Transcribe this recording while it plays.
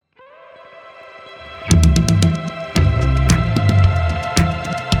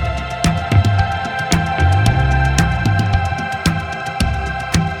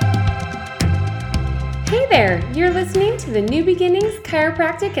You're listening to the New Beginnings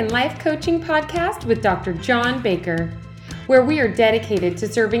Chiropractic and Life Coaching Podcast with Dr. John Baker, where we are dedicated to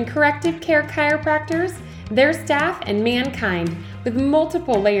serving corrective care chiropractors, their staff, and mankind with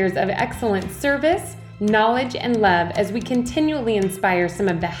multiple layers of excellent service, knowledge, and love as we continually inspire some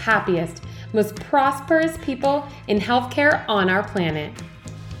of the happiest, most prosperous people in healthcare on our planet.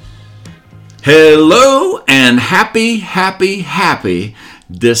 Hello and happy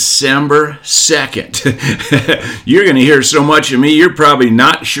December 2nd. You're going to hear so much of me, you're probably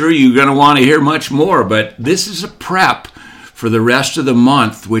not sure you're going to want to hear much more, but this is a prep for the rest of the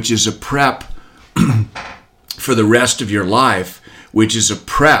month, which is a prep for the rest of your life, which is a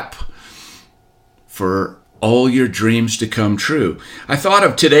prep for all your dreams to come true. I thought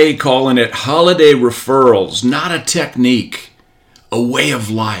of today calling it holiday referrals, not a technique, a way of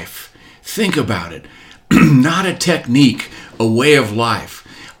life. Think about it. Not a technique, a way of life.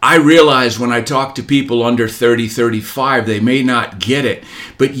 I realize when I talk to people under 30, 35, they may not get it.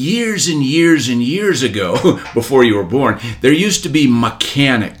 But years and years and years ago, before you were born, there used to be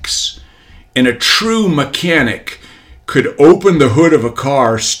mechanics. And a true mechanic could open the hood of a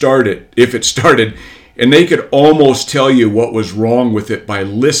car, start it, if it started, and they could almost tell you what was wrong with it by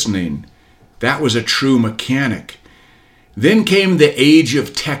listening. That was a true mechanic. Then came the age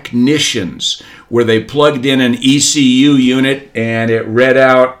of technicians, where they plugged in an ECU unit and it read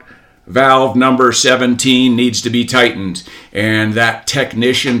out valve number 17 needs to be tightened. And that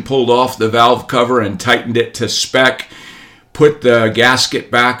technician pulled off the valve cover and tightened it to spec, put the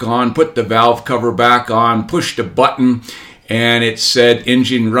gasket back on, put the valve cover back on, pushed a button, and it said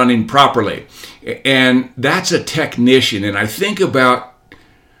engine running properly. And that's a technician. And I think about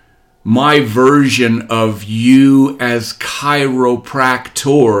my version of you as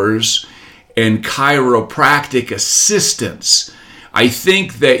chiropractors and chiropractic assistants. I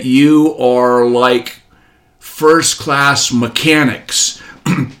think that you are like first-class mechanics.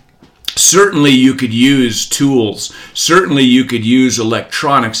 Certainly you could use tools. Certainly you could use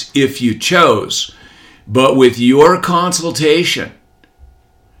electronics if you chose. But with your consultation,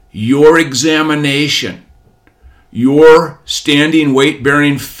 your examination, your standing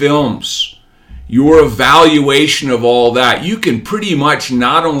weight-bearing films, your evaluation of all that, you can pretty much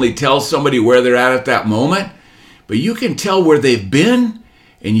not only tell somebody where they're at that moment, but you can tell where they've been,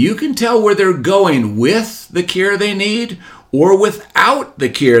 and you can tell where they're going with the care they need or without the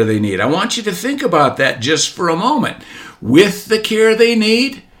care they need. I want you to think about that just for a moment. With the care they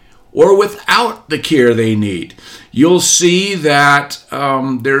need or without the care they need. You'll see that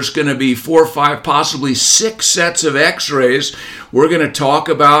there's going to be 4, 5, possibly 6 sets of x-rays we're going to talk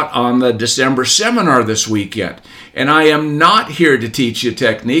about on the December seminar this weekend. And I am not here to teach you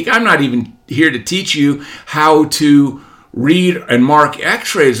technique. I'm not even here to teach you how to read and mark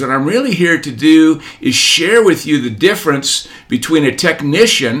x-rays. What I'm really here to do is share with you the difference between a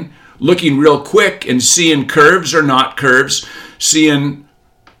technician looking real quick and seeing curves or not curves, seeing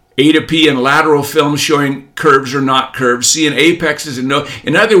A to P and lateral film showing curves or not curves, seeing apexes and no.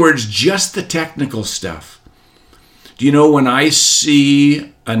 In other words, just the technical stuff. Do you know when I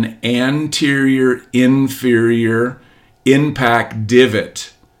see an anterior-inferior impact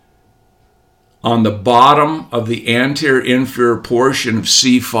divot on the bottom of the anterior-inferior portion of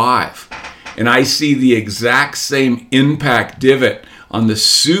C5, and I see the exact same impact divot on the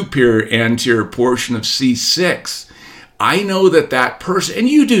superior anterior portion of C6, I know that person, and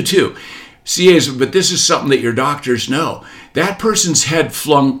you do too, CAs, but this is something that your doctors know. That person's head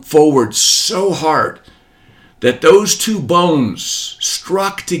flung forward so hard that those two bones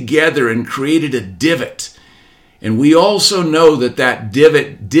struck together and created a divot. And we also know that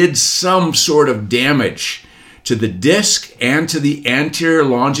divot did some sort of damage to the disc and to the anterior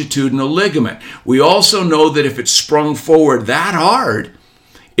longitudinal ligament. We also know that if it sprung forward that hard,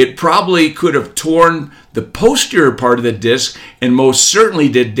 it probably could have torn the posterior part of the disc and most certainly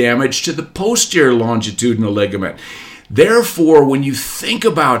did damage to the posterior longitudinal ligament. Therefore, when you think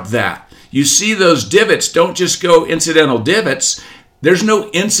about that, you see those divots, don't just go incidental divots. There's no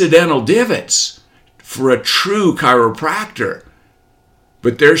incidental divots for a true chiropractor.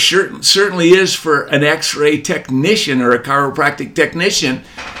 But there certainly is for an x-ray technician or a chiropractic technician,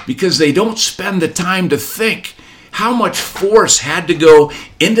 because they don't spend the time to think how much force had to go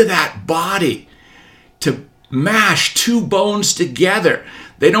into that body to mash two bones together.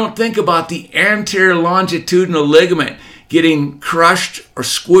 They don't think about the anterior longitudinal ligament getting crushed or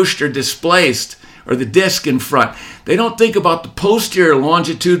squished or displaced, or the disc in front. They don't think about the posterior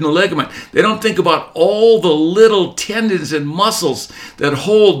longitudinal ligament. They don't think about all the little tendons and muscles that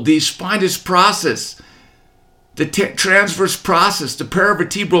hold the spinous process the transverse process, the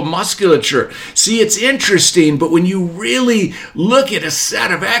paravertebral musculature. See, it's interesting, but when you really look at a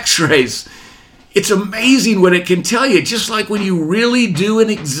set of x-rays, it's amazing what it can tell you, just like when you really do an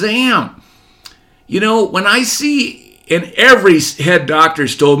exam. You know, when I see, and every head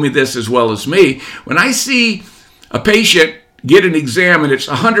doctor's told me this as well as me, when I see a patient get an exam and it's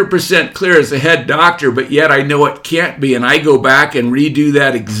 100% clear as a head doctor, but yet I know it can't be, and I go back and redo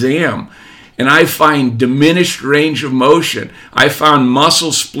that exam, and I find diminished range of motion, I found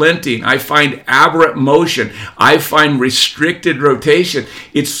muscle splinting, I find aberrant motion, I find restricted rotation.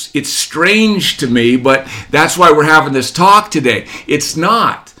 It's strange to me, but that's why we're having this talk today. It's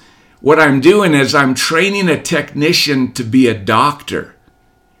not. What I'm doing is I'm training a technician to be a doctor.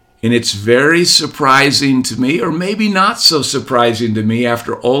 And it's very surprising to me, or maybe not so surprising to me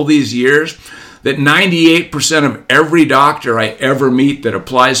after all these years, that 98% of every doctor I ever meet that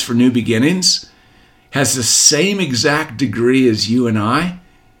applies for New Beginnings has the same exact degree as you and I,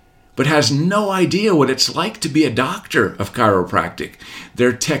 but has no idea what it's like to be a doctor of chiropractic.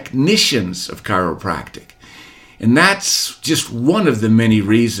 They're technicians of chiropractic. And that's just one of the many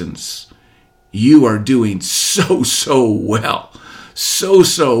reasons you are doing so well.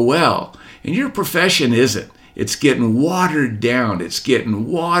 So well. And your profession isn't. It's getting watered down. It's getting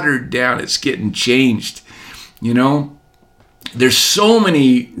changed. You know, there's so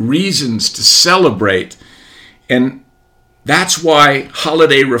many reasons to celebrate. And that's why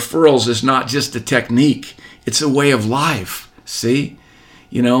holiday referrals is not just a technique. It's a way of life. See?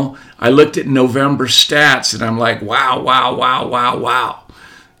 You know, I looked at November stats and I'm like, wow.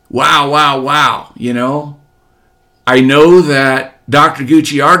 You know, I know that Dr.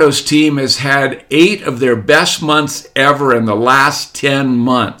 Gucciardo's team has had 8 of their best months ever in the last 10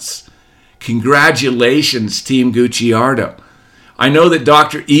 months. Congratulations, Team Gucciardo. I know that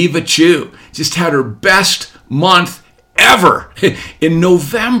Dr. Eva Chu just had her best month ever in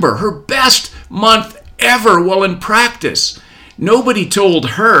November, her best month ever while in practice. Nobody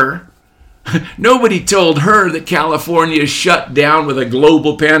told her that California is shut down with a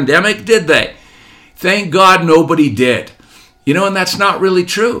global pandemic, did they? Thank God nobody did. You know, and that's not really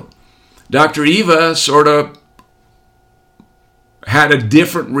true. Dr. Eva sort of had a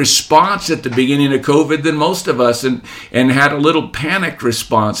different response at the beginning of COVID than most of us, and had a little panicked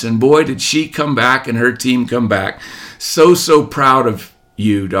response. And boy, did she come back and her team come back. So proud of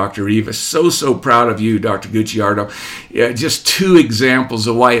you, Dr. Eva. So proud of you, Dr. Gucciardo. Yeah, just 2 examples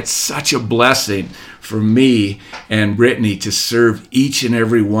of why it's such a blessing for me and Brittany to serve each and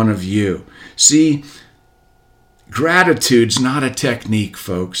every one of you. See, gratitude's not a technique,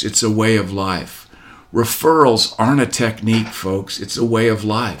 folks. It's a way of life. Referrals aren't a technique, folks. It's a way of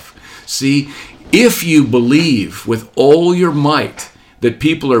life. See, if you believe with all your might that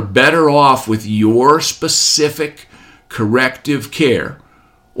people are better off with your specific corrective care,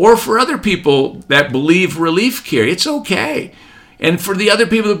 or for other people that believe relief care, it's okay. And for the other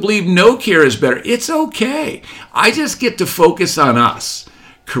people that believe no care is better, it's okay. I just get to focus on us,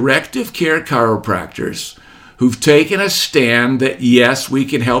 corrective care chiropractors, who've taken a stand that, yes, we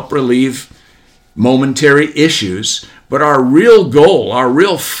can help relieve momentary issues, but our real goal, our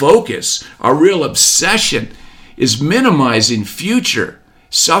real focus, our real obsession is minimizing future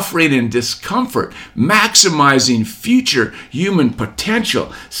suffering and discomfort, maximizing future human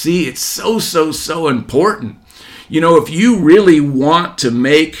potential. See, it's so important. You know, if you really want to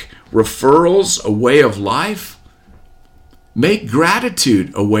make referrals a way of life, make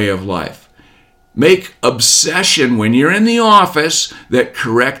gratitude a way of life. Make obsession when you're in the office that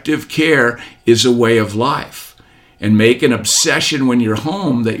corrective care is a way of life. And make an obsession when you're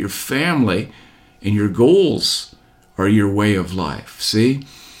home that your family and your goals are your way of life. See?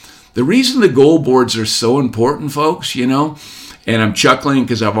 The reason the goal boards are so important, folks, you know, and I'm chuckling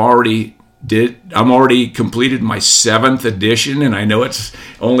because I'm already completed my 7th edition, and I know it's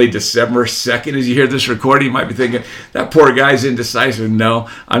only December 2nd as you hear this recording. You might be thinking, that poor guy's indecisive. No,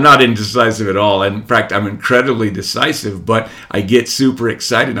 I'm not indecisive at all. In fact, I'm incredibly decisive, but I get super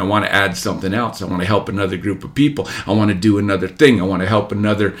excited. I want to add something else. I want to help another group of people. I want to do another thing. I want to help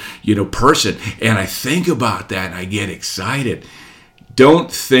another, person. And I think about that and I get excited.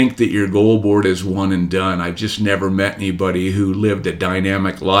 Don't think that your goal board is one and done. I've just never met anybody who lived a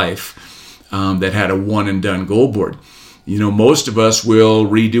dynamic life that had a one-and-done goal board. You know, most of us will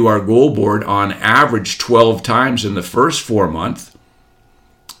redo our goal board on average 12 times in the first 4 months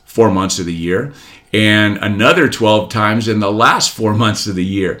of the year, and another 12 times in the last 4 months of the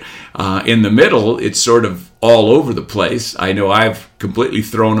year. In the middle, it's sort of all over the place. I know I've completely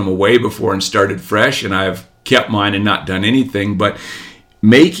thrown them away before and started fresh, and I've kept mine and not done anything, but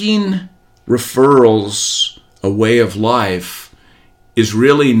making referrals a way of life is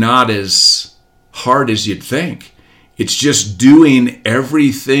really not as hard as you'd think. It's just doing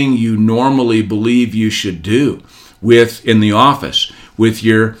everything you normally believe you should do in the office, with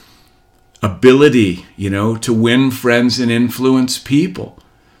your ability, to win friends and influence people,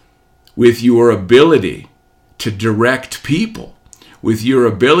 with your ability to direct people, with your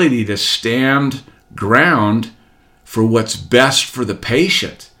ability to stand ground for what's best for the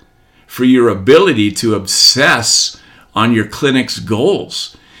patient, for your ability to obsess on your clinic's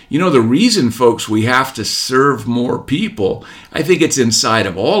goals. The reason, folks, we have to serve more people, I think it's inside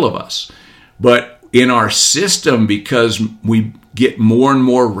of all of us. But in our system, because we get more and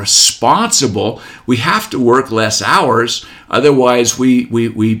more responsible, we have to work less hours. Otherwise, we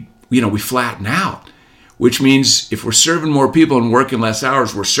flatten out. Which means if we're serving more people and working less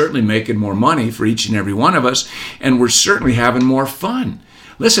hours, we're certainly making more money for each and every one of us, and we're certainly having more fun.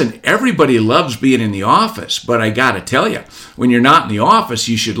 Listen, everybody loves being in the office, but I got to tell you, when you're not in the office,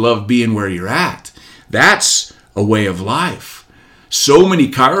 you should love being where you're at. That's a way of life. So many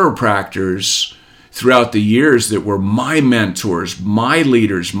chiropractors throughout the years that were my mentors, my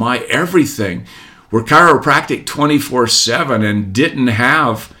leaders, my everything, were chiropractic 24/7 and didn't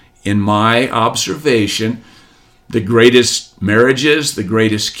have, in my observation, the greatest marriages, the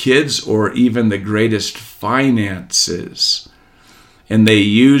greatest kids, or even the greatest finances. And they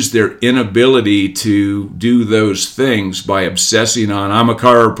use their inability to do those things by obsessing on, I'm a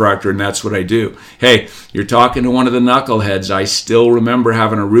chiropractor and that's what I do. Hey, you're talking to one of the knuckleheads. I still remember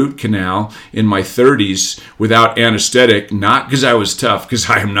having a root canal in my 30s without anesthetic, not because I was tough, because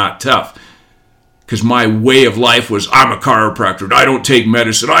I am not tough. Because my way of life was, I'm a chiropractor. I don't take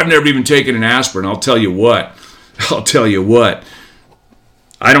medicine. I've never even taken an aspirin. I'll tell you what.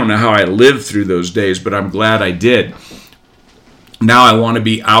 I don't know how I lived through those days, but I'm glad I did. Now I want to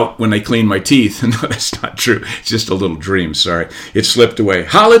be out when I clean my teeth. No, that's not true. It's just a little dream. Sorry. It slipped away.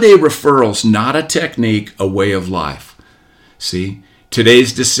 Holiday referrals, not a technique, a way of life. See,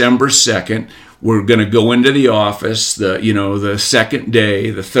 today's December 2nd. We're going to go into the office, the second day,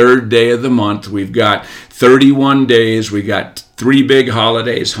 the third day of the month. We've got 31 days. We got 3 big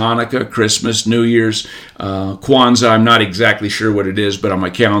holidays: Hanukkah, Christmas, New Year's, Kwanzaa. I'm not exactly sure what it is, but on my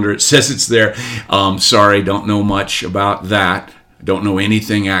calendar it says it's there. Sorry, don't know much about that. Don't know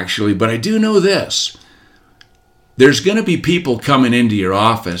anything actually, but I do know this. There's going to be people coming into your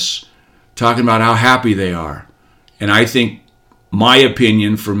office talking about how happy they are. And I think, my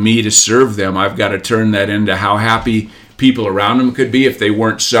opinion, for me to serve them, I've got to turn that into how happy people around them could be if they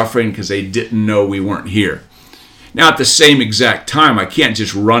weren't suffering because they didn't know we weren't here. Now, at the same exact time, I can't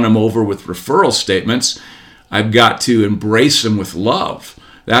just run them over with referral statements. I've got to embrace them with love.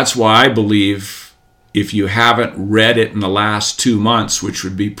 That's why I believe, if you haven't read it in the last 2 months, which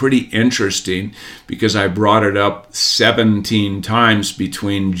would be pretty interesting because I brought it up 17 times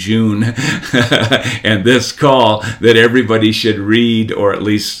between June and this call, that everybody should read or at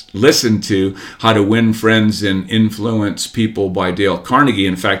least listen to How to Win Friends and Influence People by Dale Carnegie.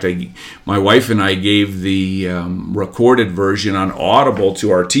 In fact, my wife and I gave the recorded version on Audible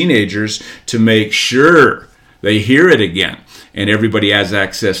to our teenagers to make sure they hear it again. And everybody has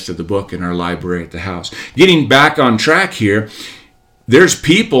access to the book in our library at the house. Getting back on track here, there's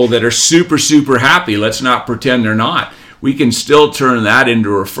people that are super, super happy. Let's not pretend they're not. We can still turn that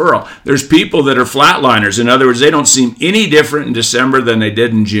into a referral. There's people that are flatliners. In other words, they don't seem any different in December than they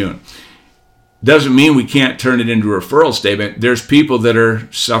did in June. Doesn't mean we can't turn it into a referral statement. There's people that are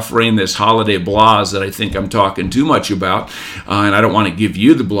suffering this holiday blahs that I think I'm talking too much about, and I don't want to give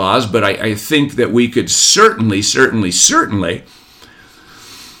you the blahs, but I think that we could certainly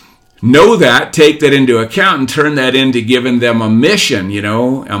know that, take that into account, and turn that into giving them a mission,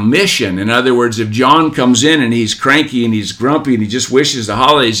 a mission. In other words, if John comes in and he's cranky and he's grumpy and he just wishes the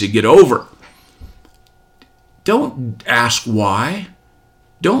holidays to get over, don't ask why.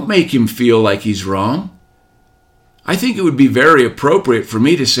 Don't make him feel like he's wrong. I think it would be very appropriate for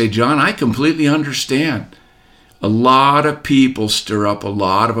me to say, John, I completely understand. A lot of people stir up a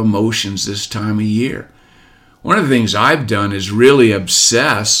lot of emotions this time of year. One of the things I've done is really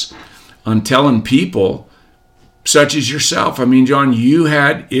obsess on telling people, such as yourself. I mean, John, you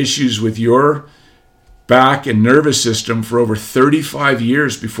had issues with your back and nervous system for over 35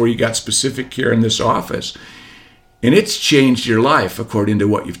 years before you got specific care in this office. And it's changed your life, according to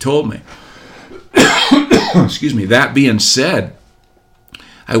what you've told me. Excuse me. That being said,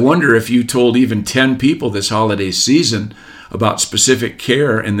 I wonder if you told even 10 people this holiday season about specific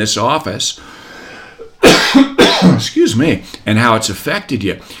care in this office, excuse me, and how it's affected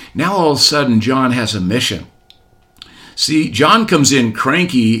you. Now all of a sudden, John has a mission. See, John comes in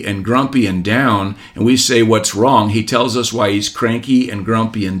cranky and grumpy and down, and we say, what's wrong? He tells us why he's cranky and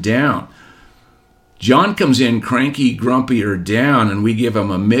grumpy and down. John comes in cranky, grumpy, or down, and we give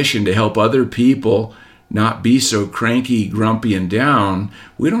him a mission to help other people not be so cranky, grumpy, and down.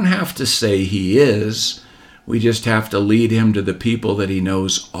 We don't have to say he is. We just have to lead him to the people that he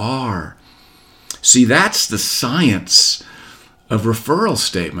knows are. See, that's the science of referral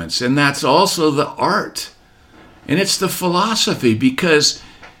statements, and that's also the art. And it's the philosophy, because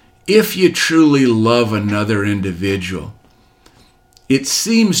if you truly love another individual, it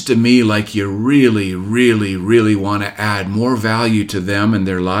seems to me like you really, really, really want to add more value to them and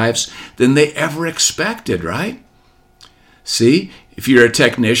their lives than they ever expected, right? See, if you're a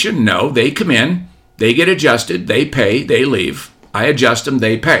technician, no, they come in, they get adjusted, they pay, they leave. I adjust them,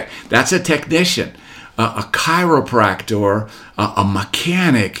 they pay. That's a technician. A chiropractor, a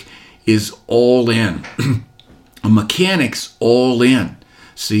mechanic is all in. A mechanic's all in.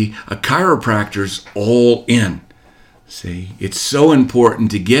 See, a chiropractor's all in. See, it's so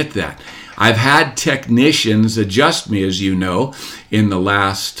important to get that. I've had technicians adjust me, as you know, in the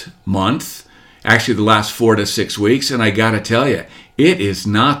last month, actually the last 4 to 6 weeks, and I got to tell you, it is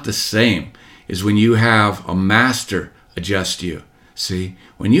not the same as when you have a master adjust you. See,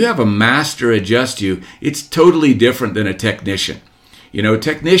 when you have a master adjust you, it's totally different than a technician. You know,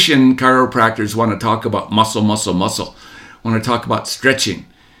 technician chiropractors want to talk about muscle, want to talk about stretching.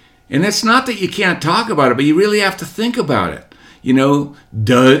 And it's not that you can't talk about it, but you really have to think about it.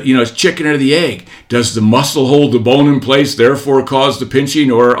 It's chicken or the egg. Does the muscle hold the bone in place, therefore cause the pinching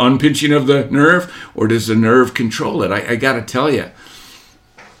or unpinching of the nerve? Or does the nerve control it? I got to tell you,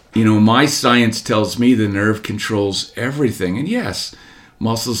 my science tells me the nerve controls everything. And yes,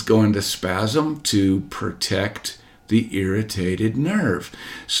 muscles go into spasm to protect the irritated nerve.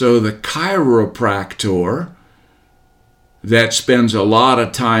 So the chiropractor that spends a lot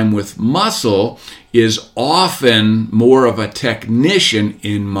of time with muscle is often more of a technician,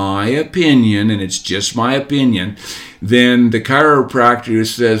 in my opinion, and it's just my opinion, than the chiropractor who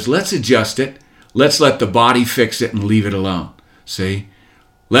says, let's adjust it, let's let the body fix it and leave it alone. See?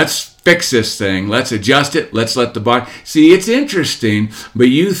 Let's fix this thing. Let's adjust it. Let's let the body... See, it's interesting, but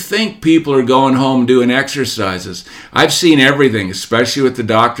you think people are going home doing exercises. I've seen everything, especially with the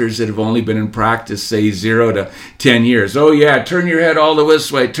doctors that have only been in practice, say, 0 to 10 years. Oh, yeah, turn your head all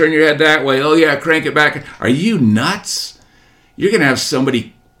this way. Turn your head that way. Oh, yeah, crank it back. Are you nuts? You're going to have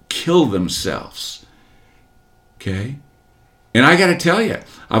somebody kill themselves. Okay? And I got to tell you,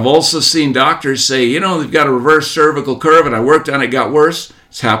 I've also seen doctors say, they've got a reverse cervical curve, and I worked on it, got worse.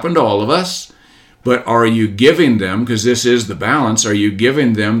 It's happened to all of us. But are you giving them, because this is the balance, are you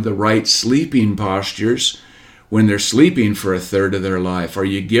giving them the right sleeping postures when they're sleeping for a third of their life? Are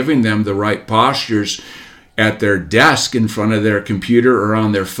you giving them the right postures at their desk in front of their computer or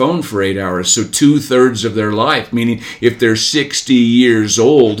on their phone for 8 hours? So 2/3 of their life, meaning if they're 60 years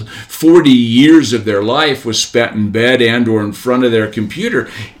old, 40 years of their life was spent in bed and or in front of their computer.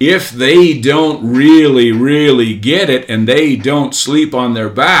 If they don't really, really get it and they don't sleep on their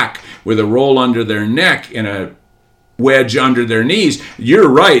back with a roll under their neck and a wedge under their knees, you're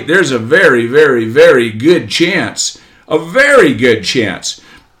right, there's a very, very, very good chance,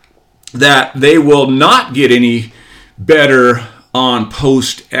 that they will not get any better on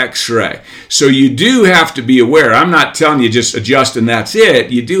post X-ray. So you do have to be aware. I'm not telling you just adjust and that's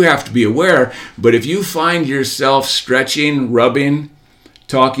it. You do have to be aware. But if you find yourself stretching, rubbing,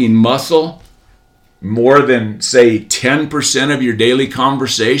 talking muscle more than, say, 10% of your daily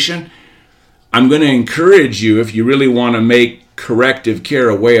conversation, I'm going to encourage you, if you really want to make corrective care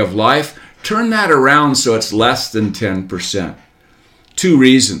a way of life, turn that around so it's less than 10%. 2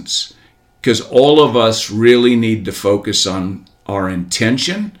 reasons. Because all of us really need to focus on our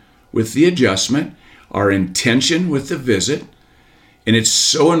intention with the adjustment, our intention with the visit. And it's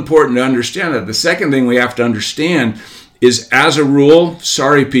so important to understand that. The second thing we have to understand is, as a rule,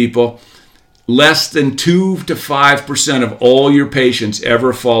 sorry people, less than 2 to 5% of all your patients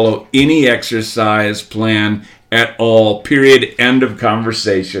ever follow any exercise plan at all. Period. End of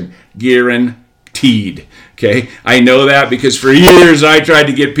conversation. Guaranteed. Okay, I know that because for years I tried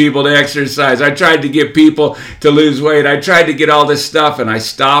to get people to exercise. I tried to get people to lose weight. I tried to get all this stuff, and I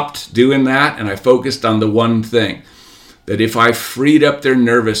stopped doing that, and I focused on the one thing, that if I freed up their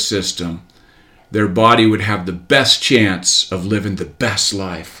nervous system, their body would have the best chance of living the best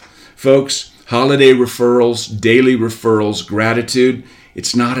life. Folks, holiday referrals, daily referrals, gratitude,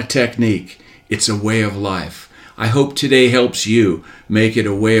 it's not a technique. It's a way of life. I hope today helps you make it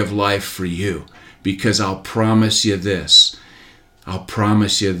a way of life for you. Because I'll promise you this,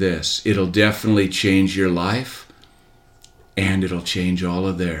 it'll definitely change your life, and it'll change all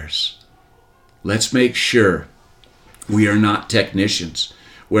of theirs. Let's make sure we are not technicians,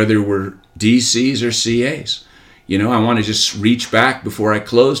 whether we're DCs or CAs. I want to just reach back before I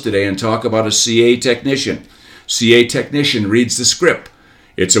close today and talk about a CA technician. CA technician reads the script.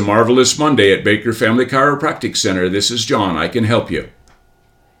 It's a marvelous Monday at Baker Family Chiropractic Center. This is John. I can help you.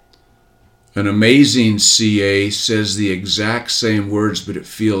 An amazing CA says the exact same words, but it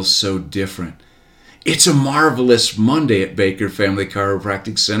feels so different. It's a marvelous Monday at Baker Family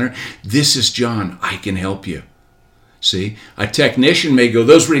Chiropractic Center. This is John. I can help you. See, a technician may go,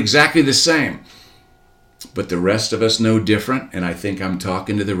 those were exactly the same. But the rest of us know different, and I think I'm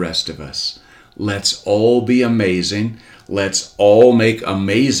talking to the rest of us. Let's all be amazing. Let's all make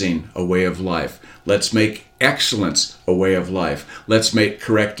amazing a way of life. Let's make excellence a way of life. Let's make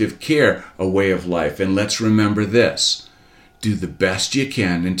corrective care a way of life. And let's remember this. Do the best you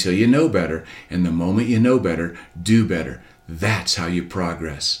can until you know better. And the moment you know better, do better. That's how you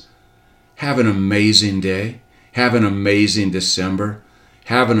progress. Have an amazing day. Have an amazing December.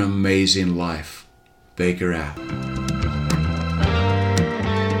 Have an amazing life. Baker out.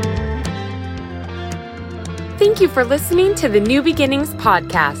 Thank you for listening to the New Beginnings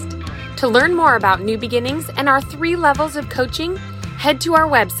podcast. To learn more about New Beginnings and our 3 levels of coaching, head to our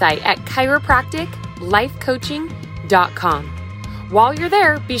website at chiropracticlifecoaching.com. While you're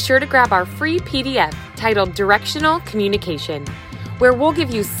there, be sure to grab our free PDF titled Directional Communication, where we'll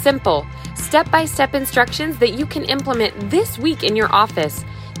give you simple, step-by-step instructions that you can implement this week in your office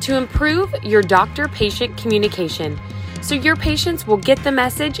to improve your doctor-patient communication, so your patients will get the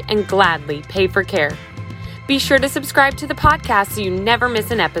message and gladly pay for care. Be sure to subscribe to the podcast so you never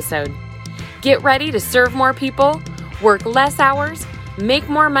miss an episode. Get ready to serve more people, work less hours, make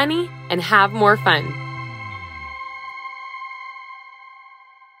more money, and have more fun.